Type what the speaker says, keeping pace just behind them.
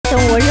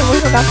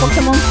vamos jogar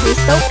Pokémon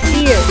Crystal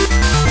Clear.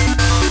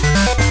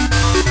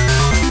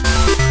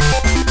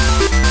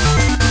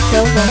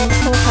 Então vamos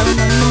colocar o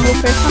nome do meu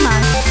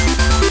personagem.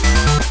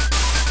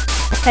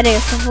 Pera aí,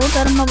 eu só vou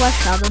dar uma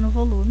baixada no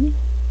volume.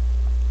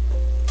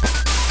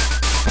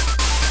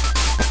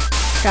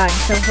 Tá,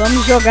 então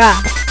vamos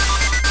jogar.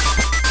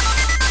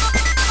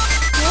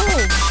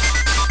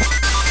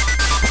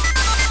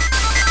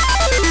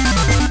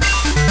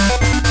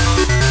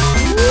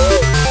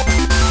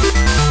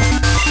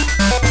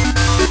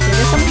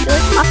 Essa mochila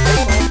de Master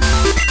Ball.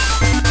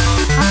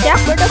 Até a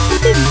cor da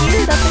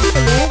souvenir dá pra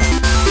escolher.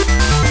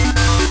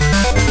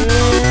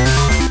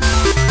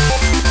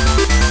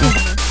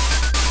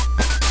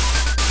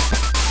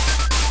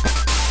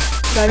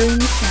 Barulho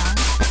inicial.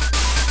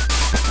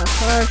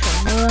 Passar,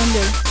 chamando,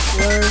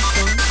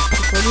 esforço,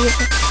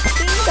 picolita.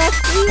 Sim,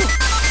 daqui.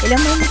 Ele é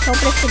meu inicial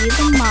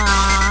preferido,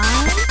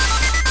 mas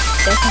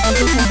dessa vez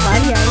eu vou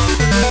variar esse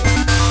primeiro.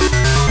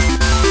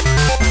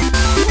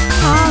 No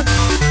caso,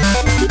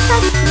 o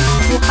Pikachu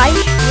do Raio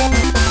é o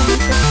meu Pokémon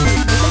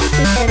preferido, mas eu não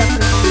sei se vai dar pra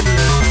evoluir.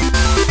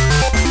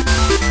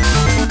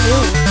 Vamos ver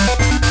outro.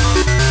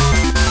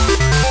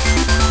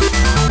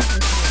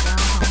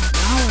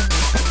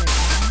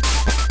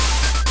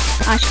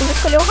 Acho que eu vou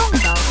escolher o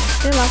Houndour,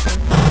 sei lá.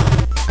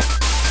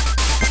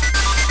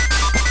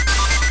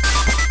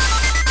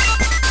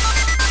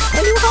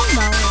 Escolhi o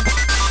Houndour.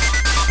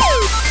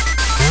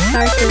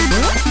 Starter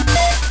Book.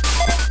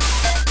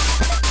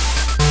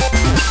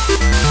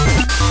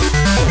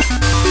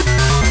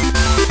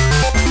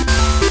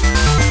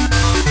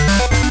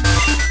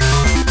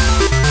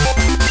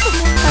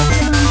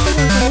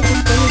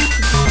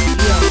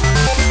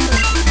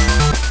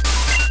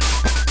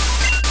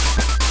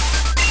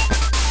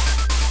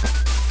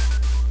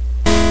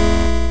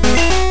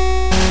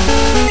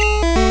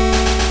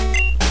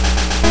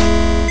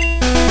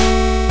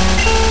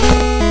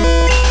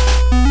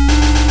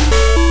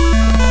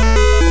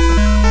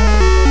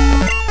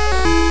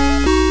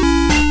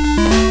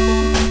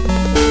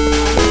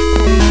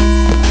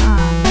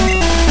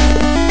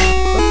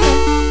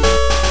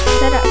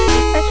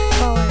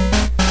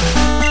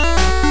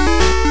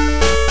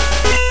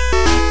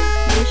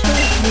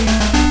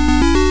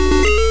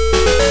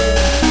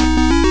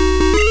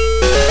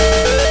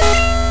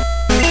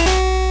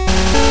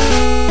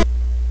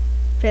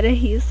 Pera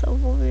aí, só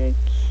vou ver aqui.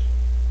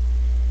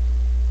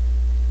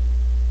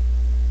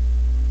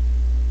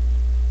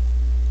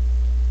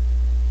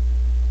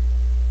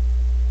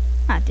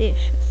 Ah,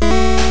 deixa.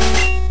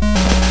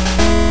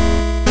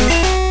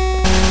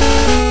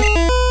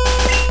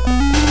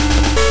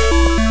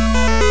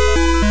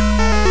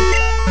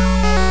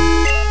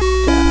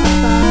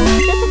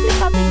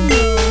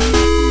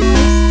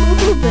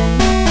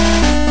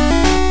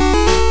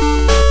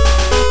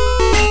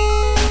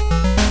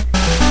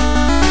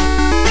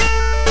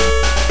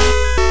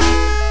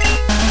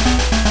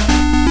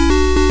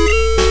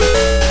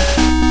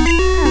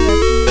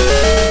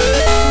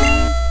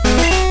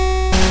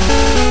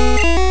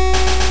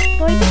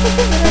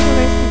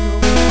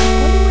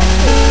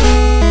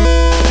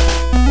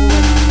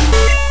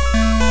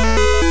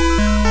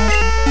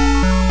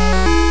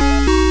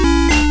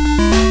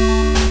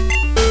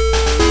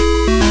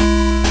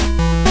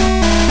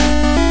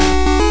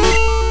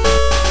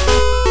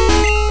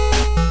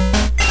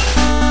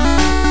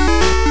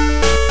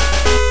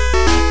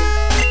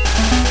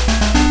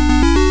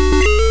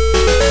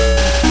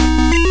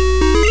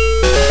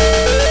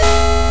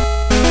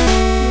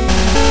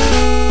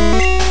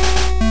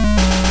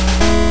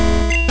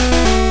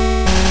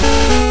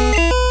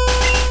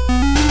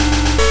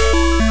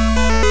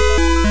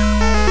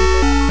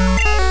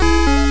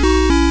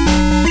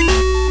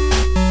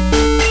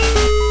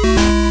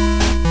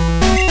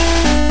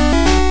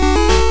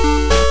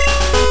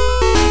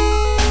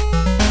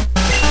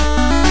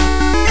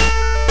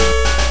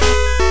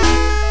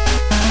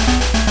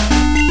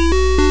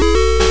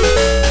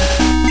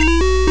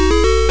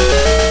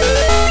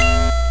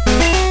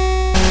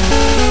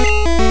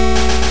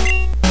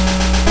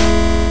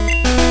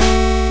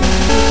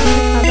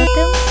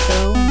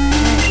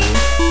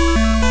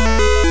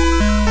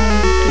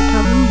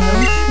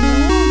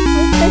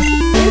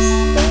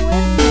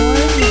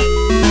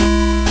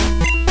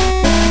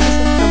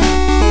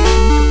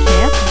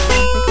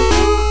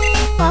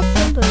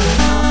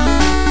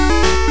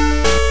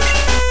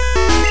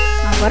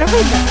 Agora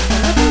vai dar,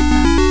 agora vai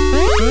dar.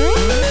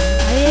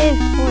 Aê,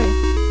 foi.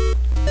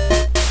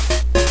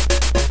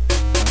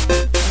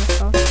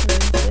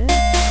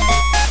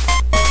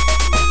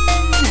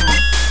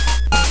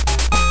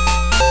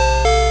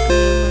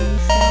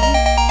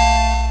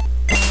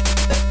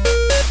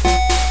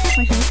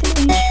 Imagina se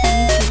ele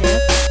encher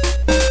direto.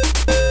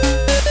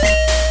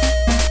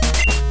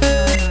 Não,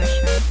 não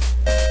achei.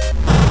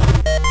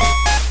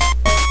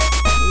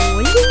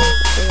 Olha,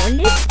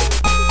 olha.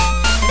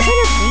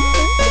 Era bem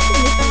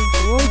antes do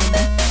jogo,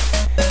 né?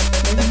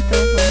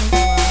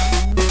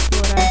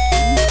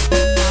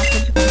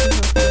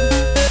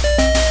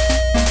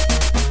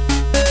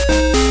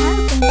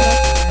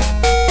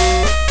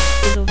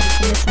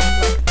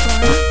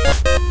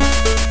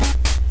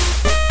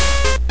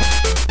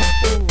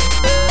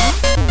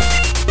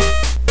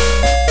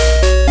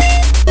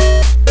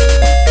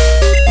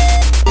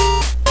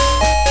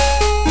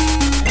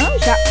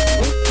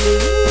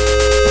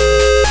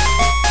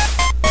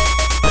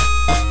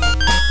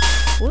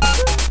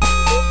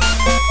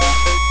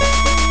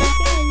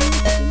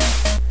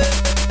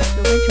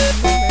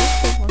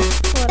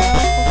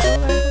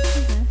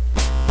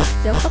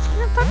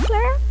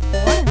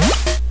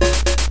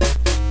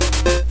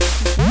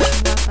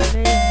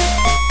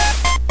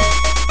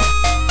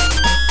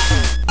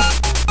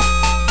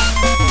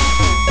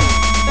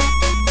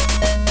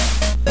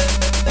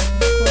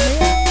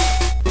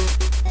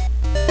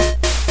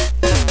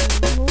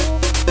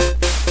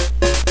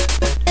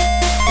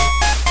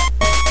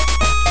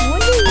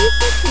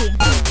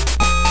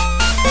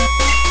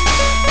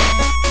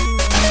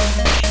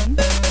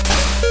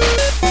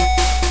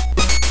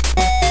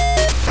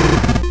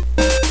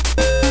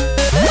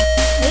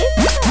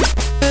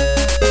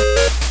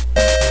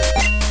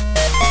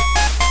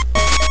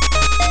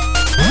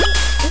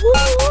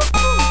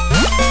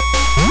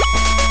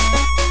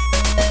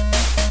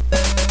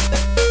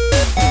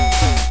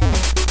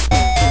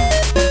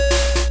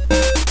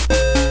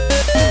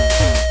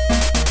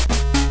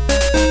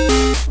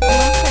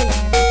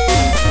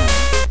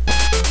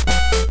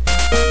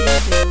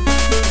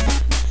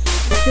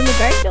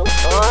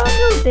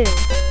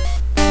 Deus.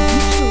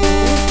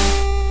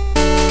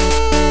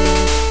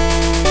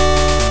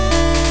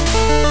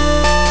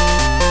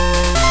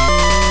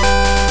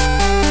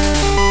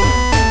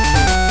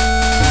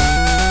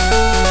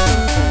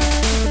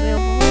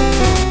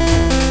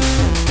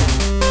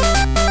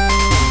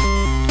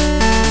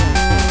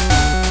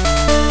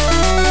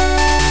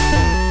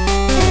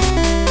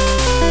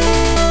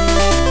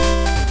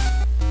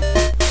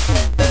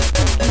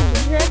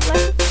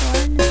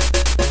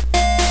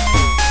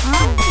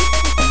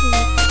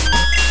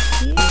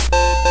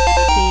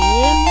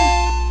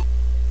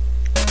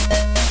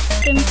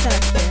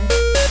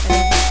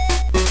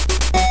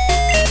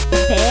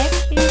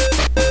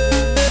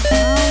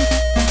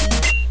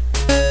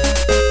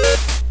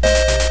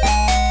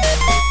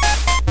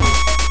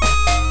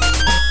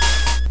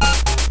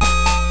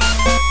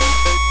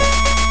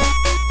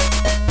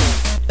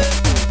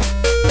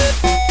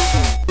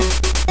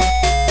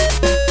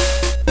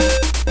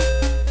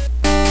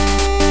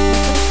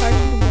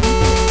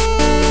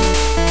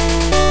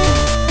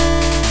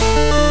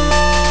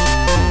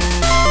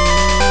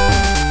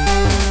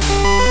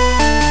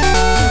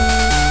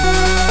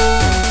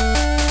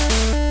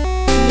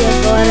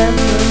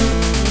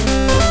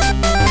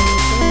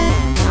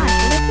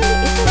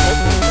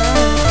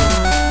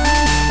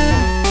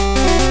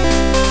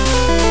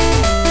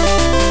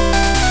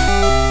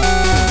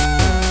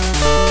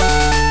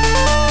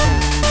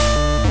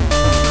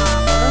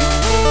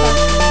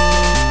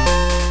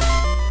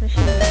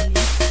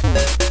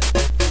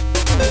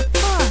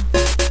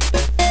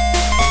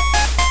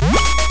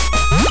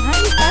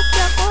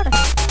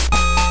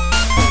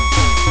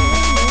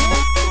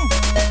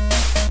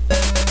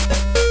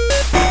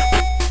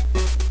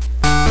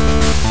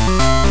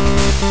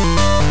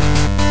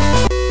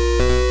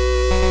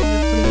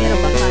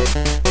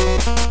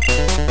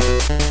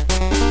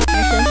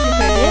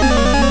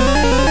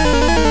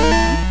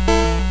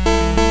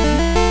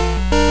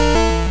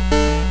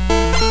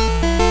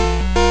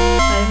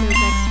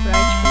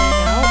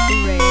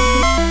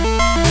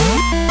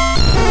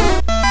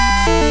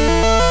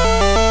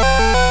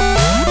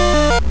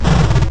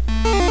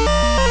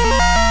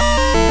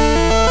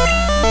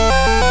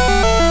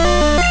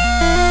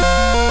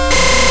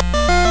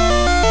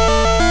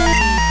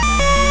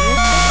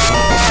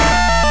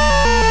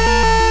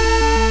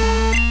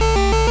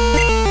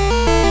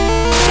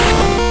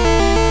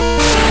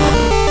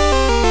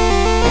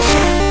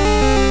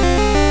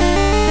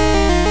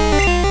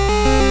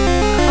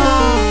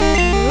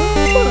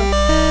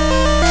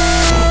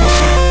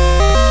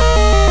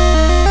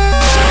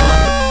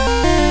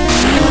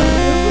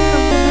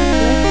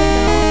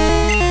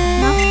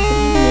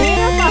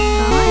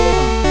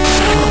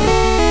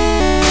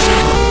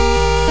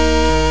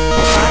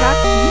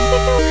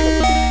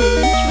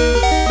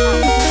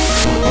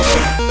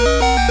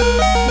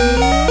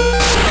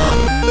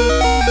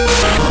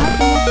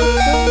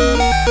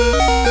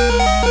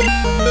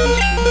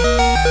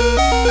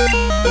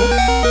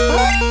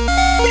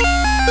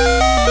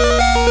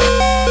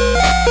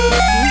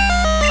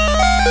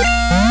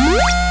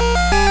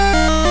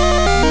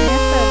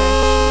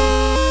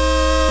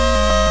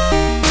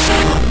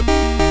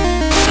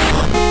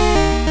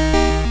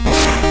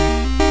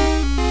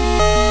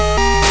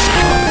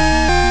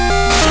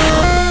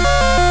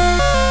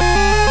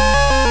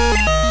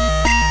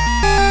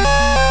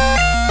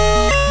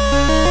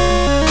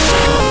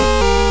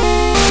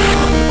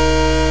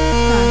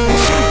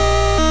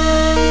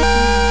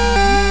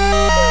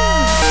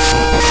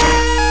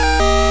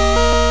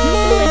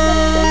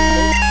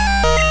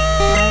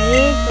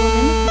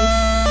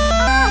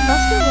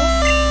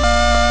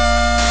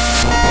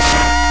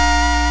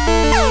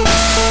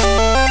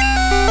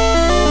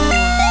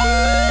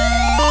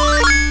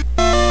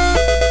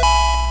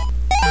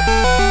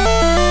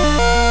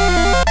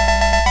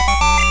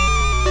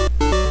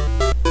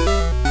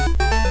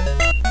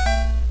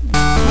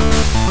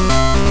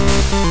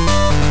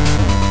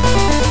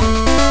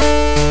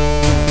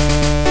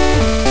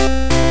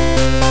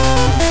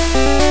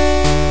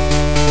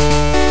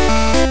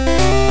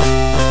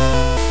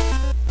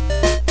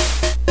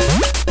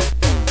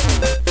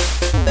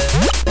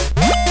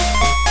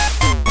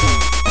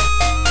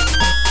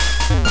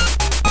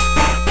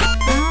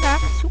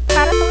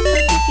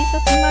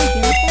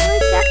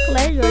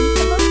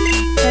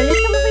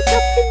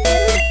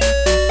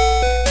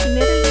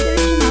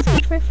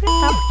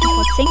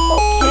 Sem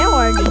qualquer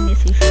ordem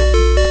nesse jogo.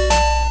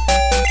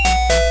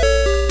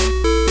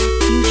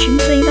 E os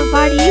times ainda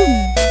variam,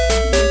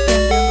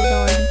 dependendo da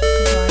ordem que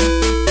tu vai.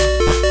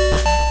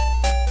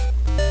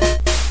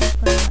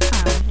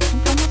 Vou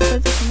comprar umas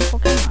coisas aqui no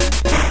Pokémon.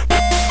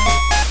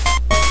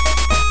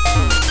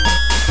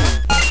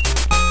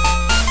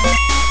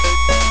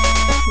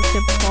 Você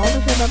pode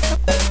já dá pra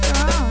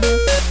comprar.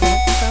 Vou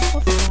comprar a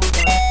poção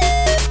agora.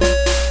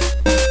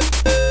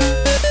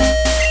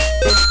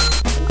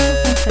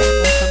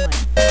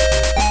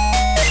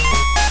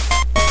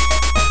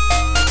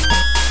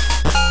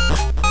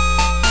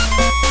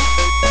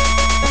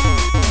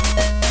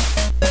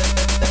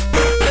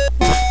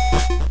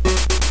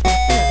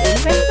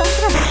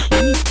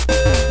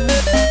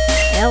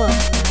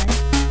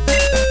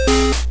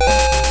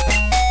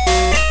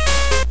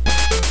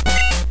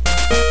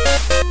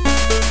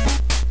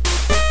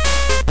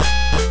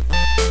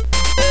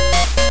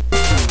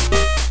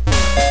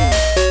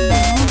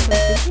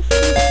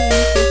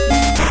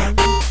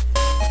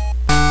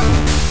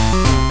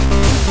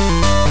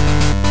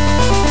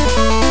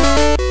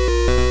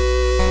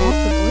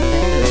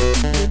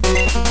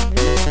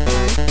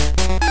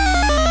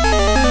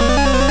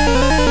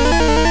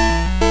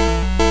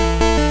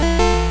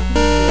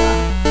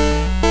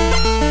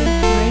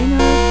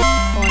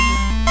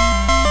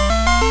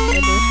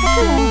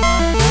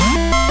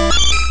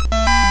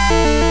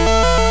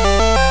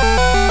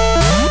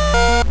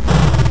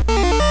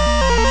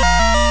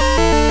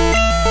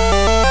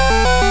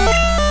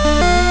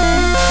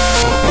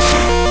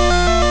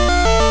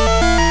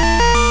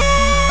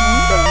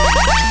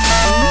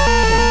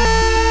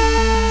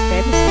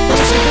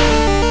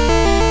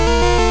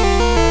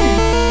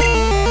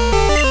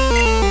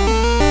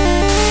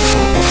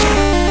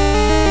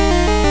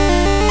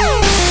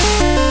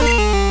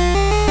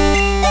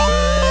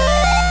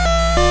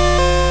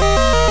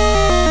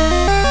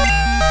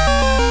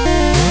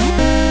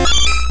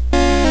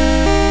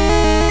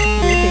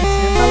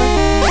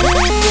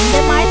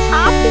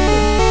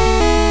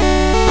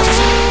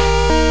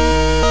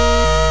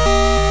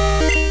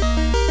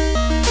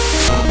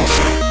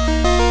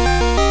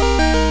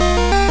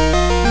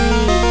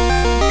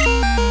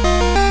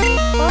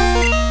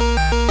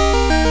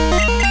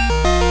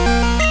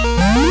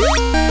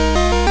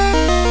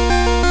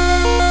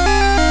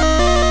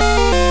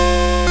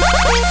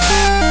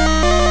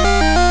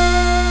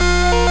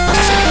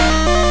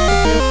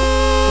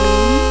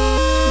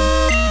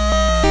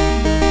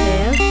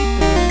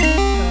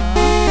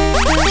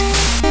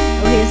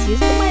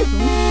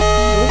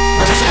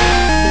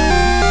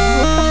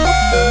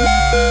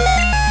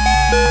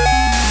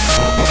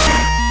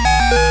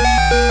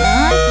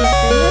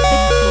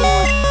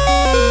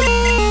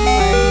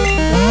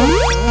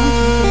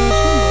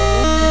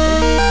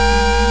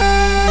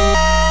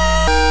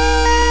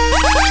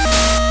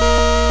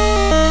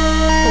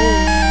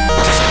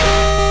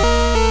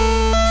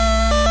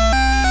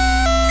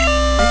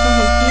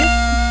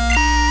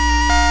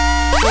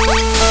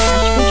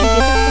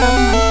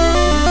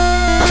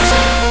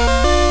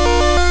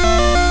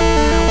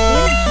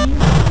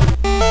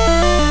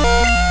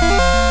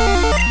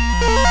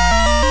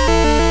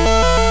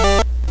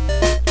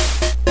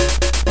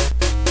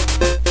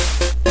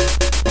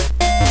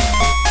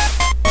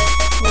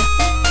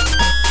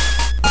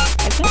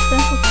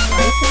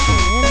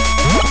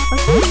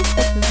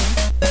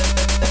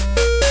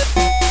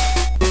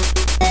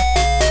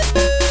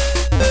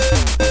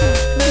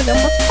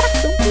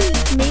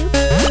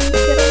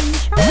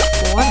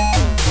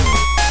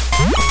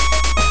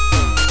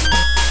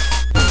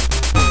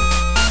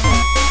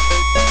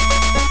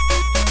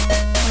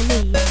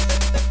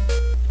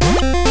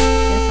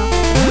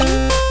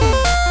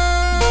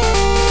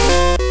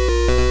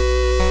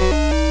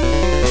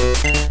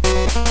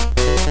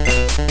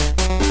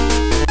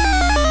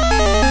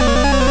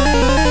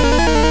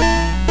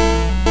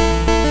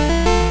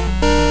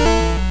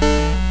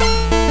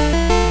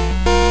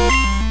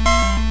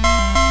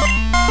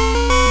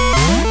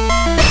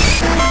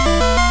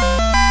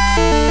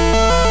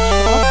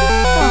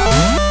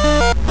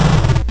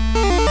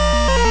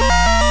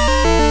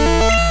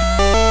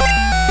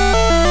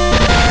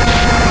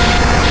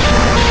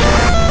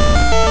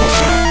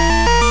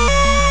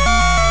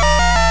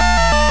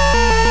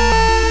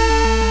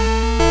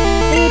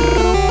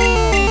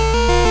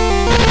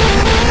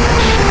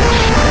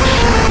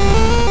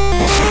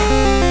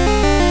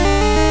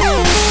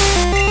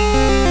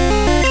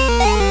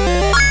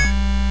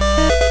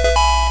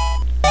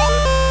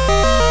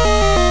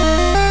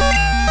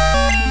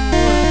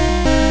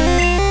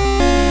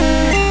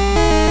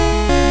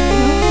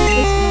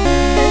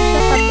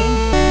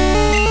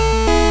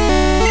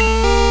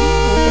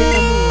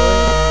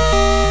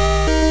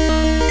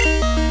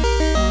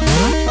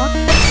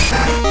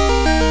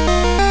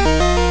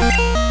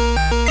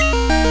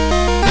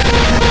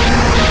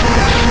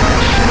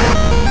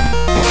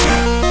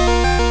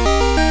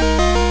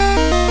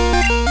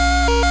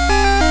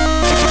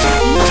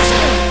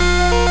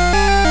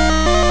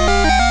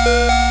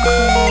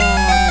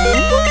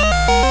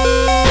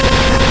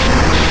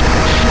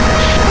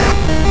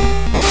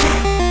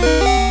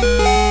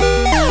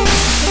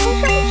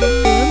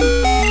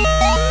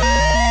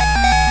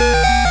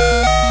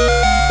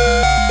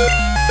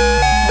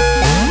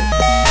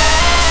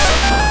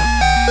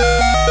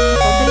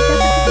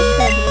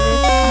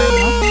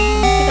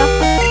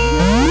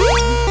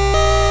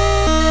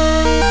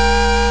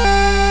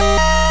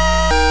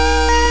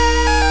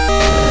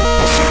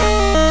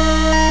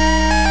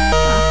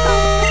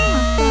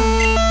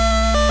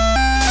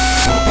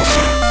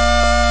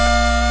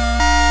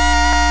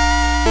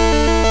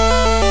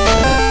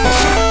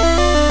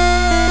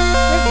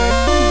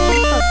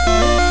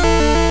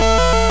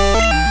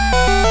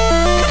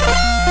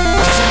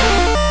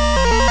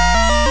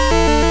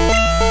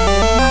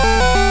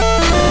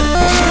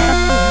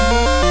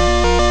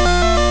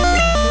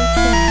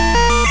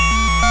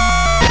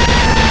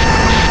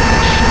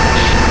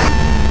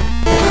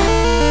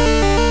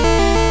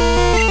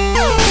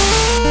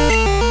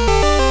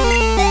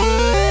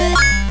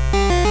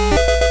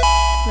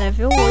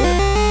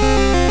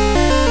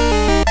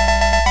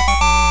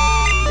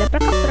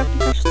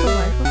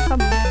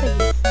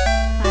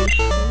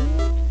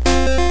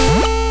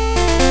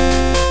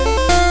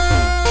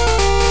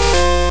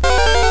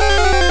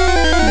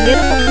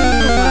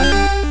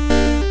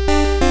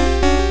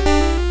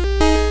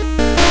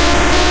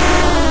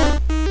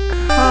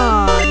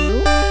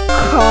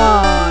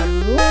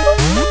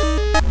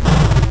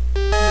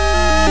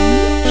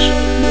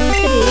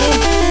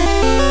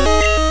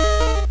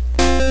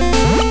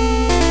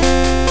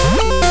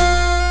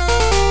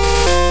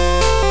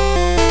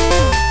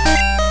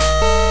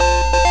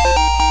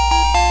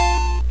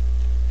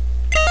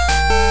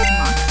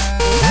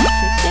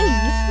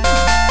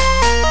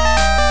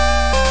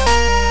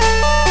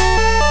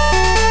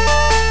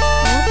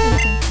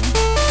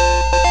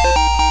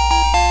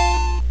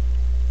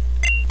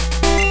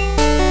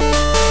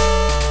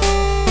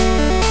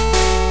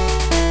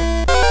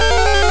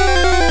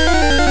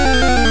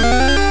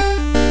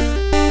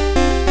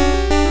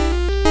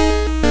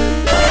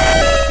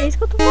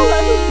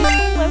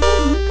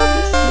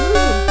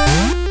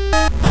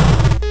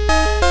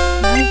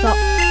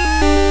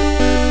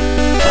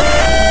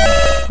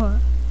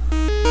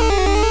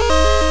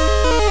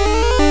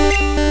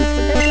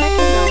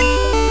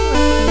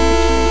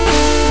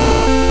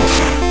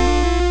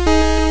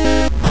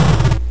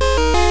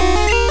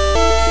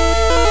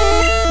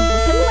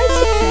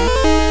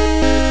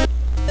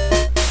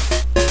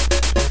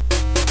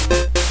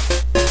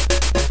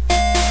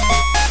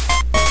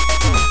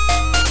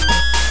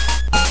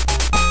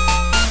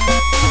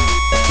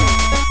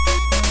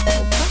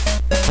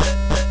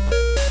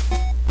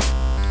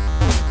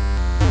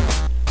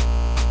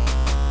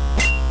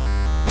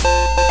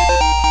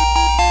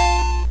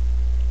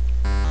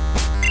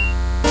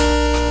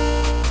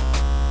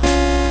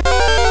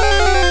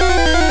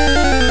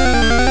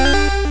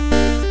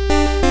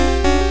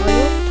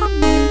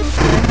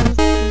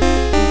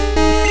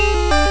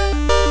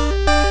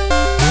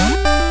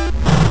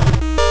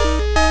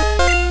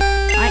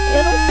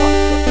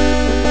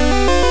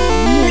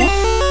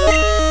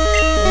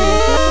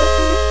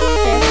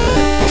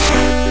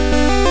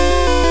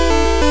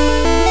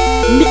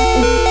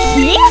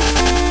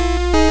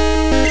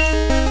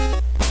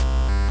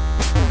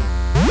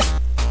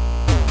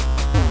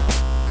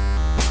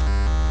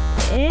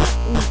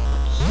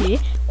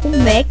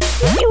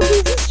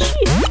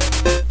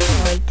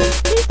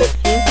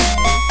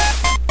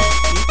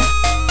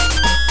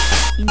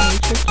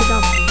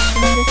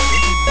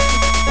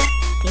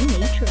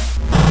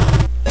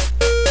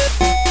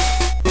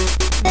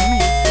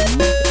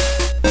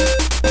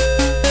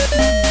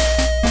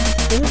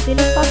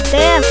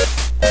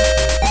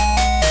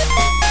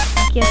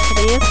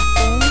 3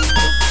 pontos.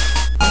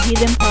 O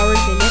Hidden Power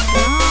dele é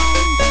grande.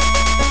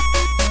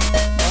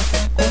 Gosta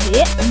de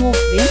correr.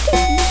 95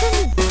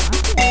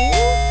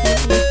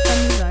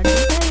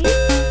 amizades.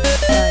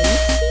 Daí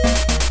sim.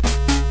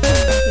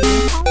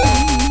 Ele falou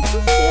muito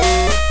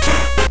cedo.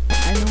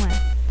 Mas não é.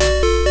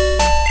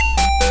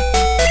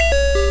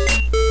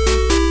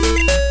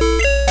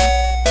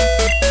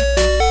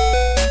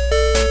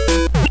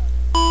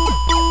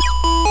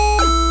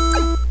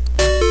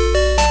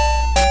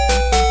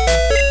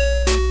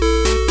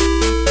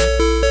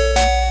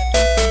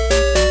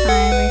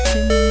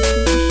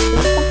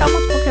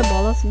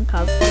 Em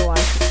caso que eu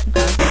achar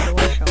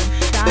um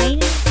shine,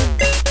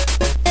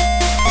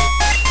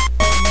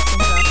 vamos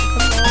comprar a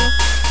Pokébola.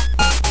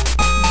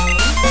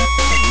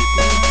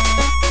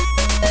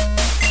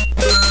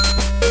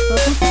 Eu só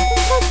consigo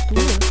comprar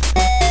duas.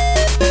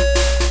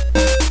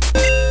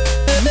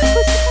 A única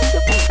coisa que eu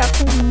consigo comprar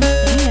com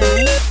R$100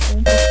 ou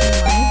um pouquinho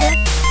mais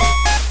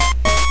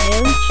é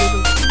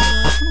antídoto. Eu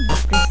acho que não vou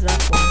precisar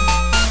agora.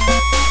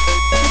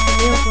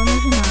 Eu vou no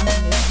ginásio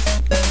mesmo.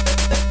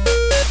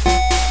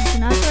 O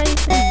ginásio é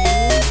isso mesmo.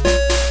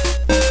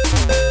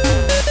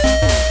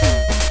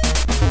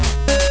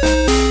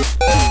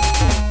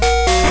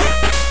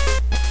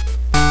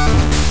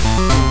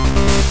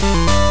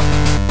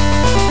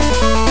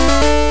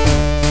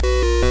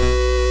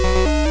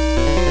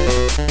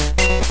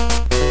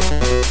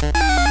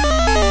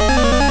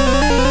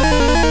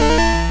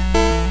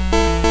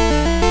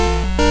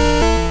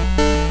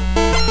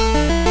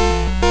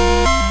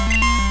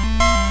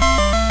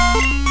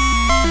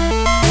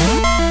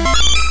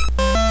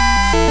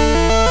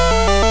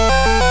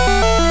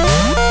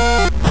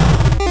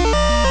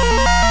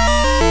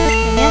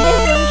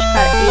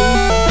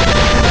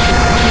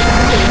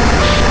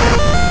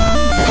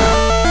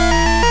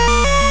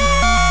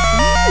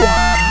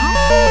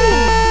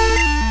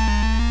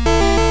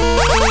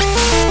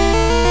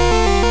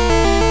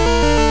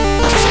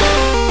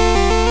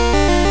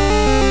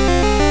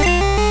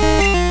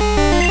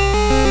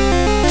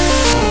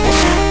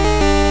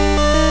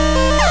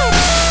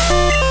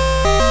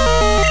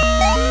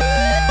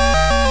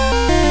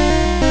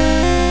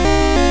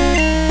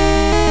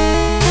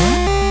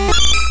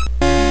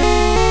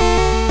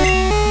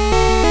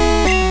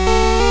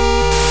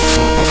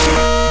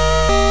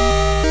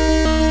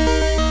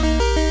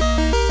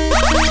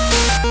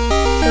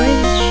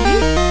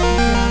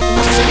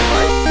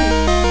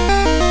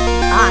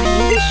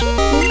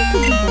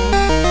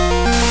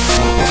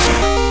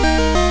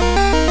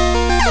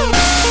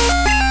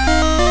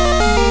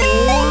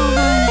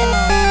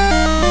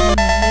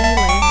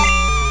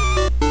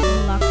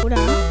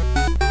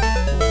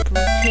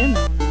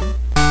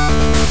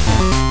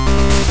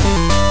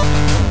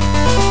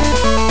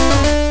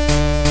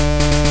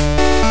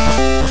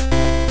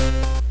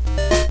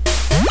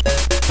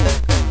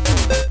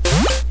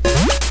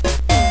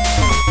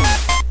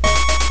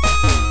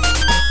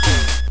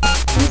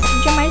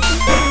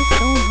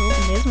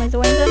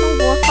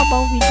 O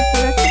vídeo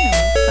por aqui não,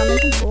 vou ficar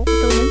mais um pouco,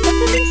 pelo menos pra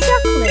vencer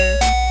a Claire.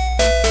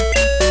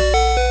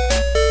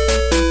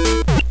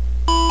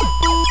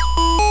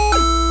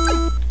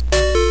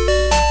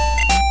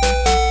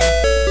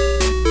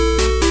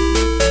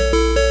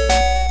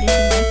 Tem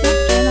mais uma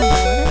pena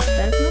agora,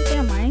 espero que não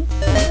tenha mais,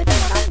 vai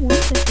demorar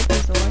muito esse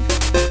episódio.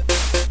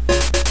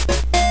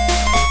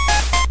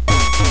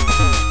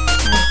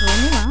 Mas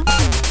vamos lá.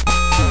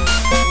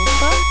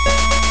 Opa,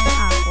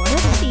 agora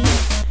sim.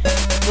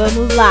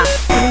 Vamos lá.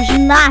 No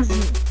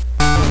ginásio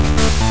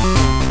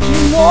de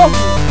novo.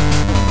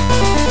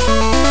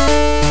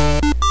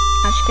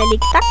 Acho que é ali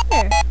que tá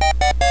certo.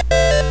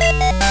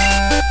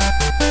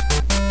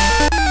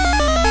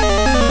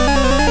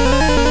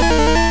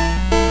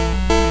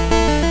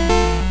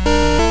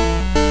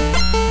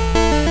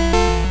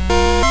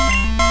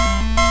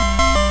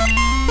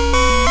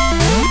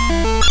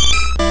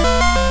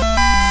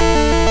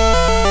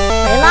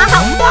 Vai lá,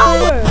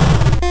 Houndour.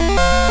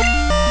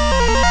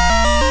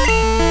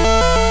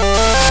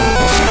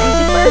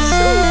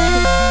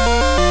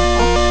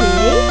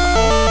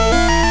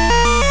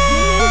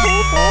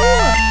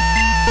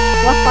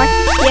 O ataque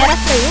que era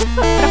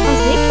pra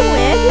fazer que o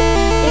egg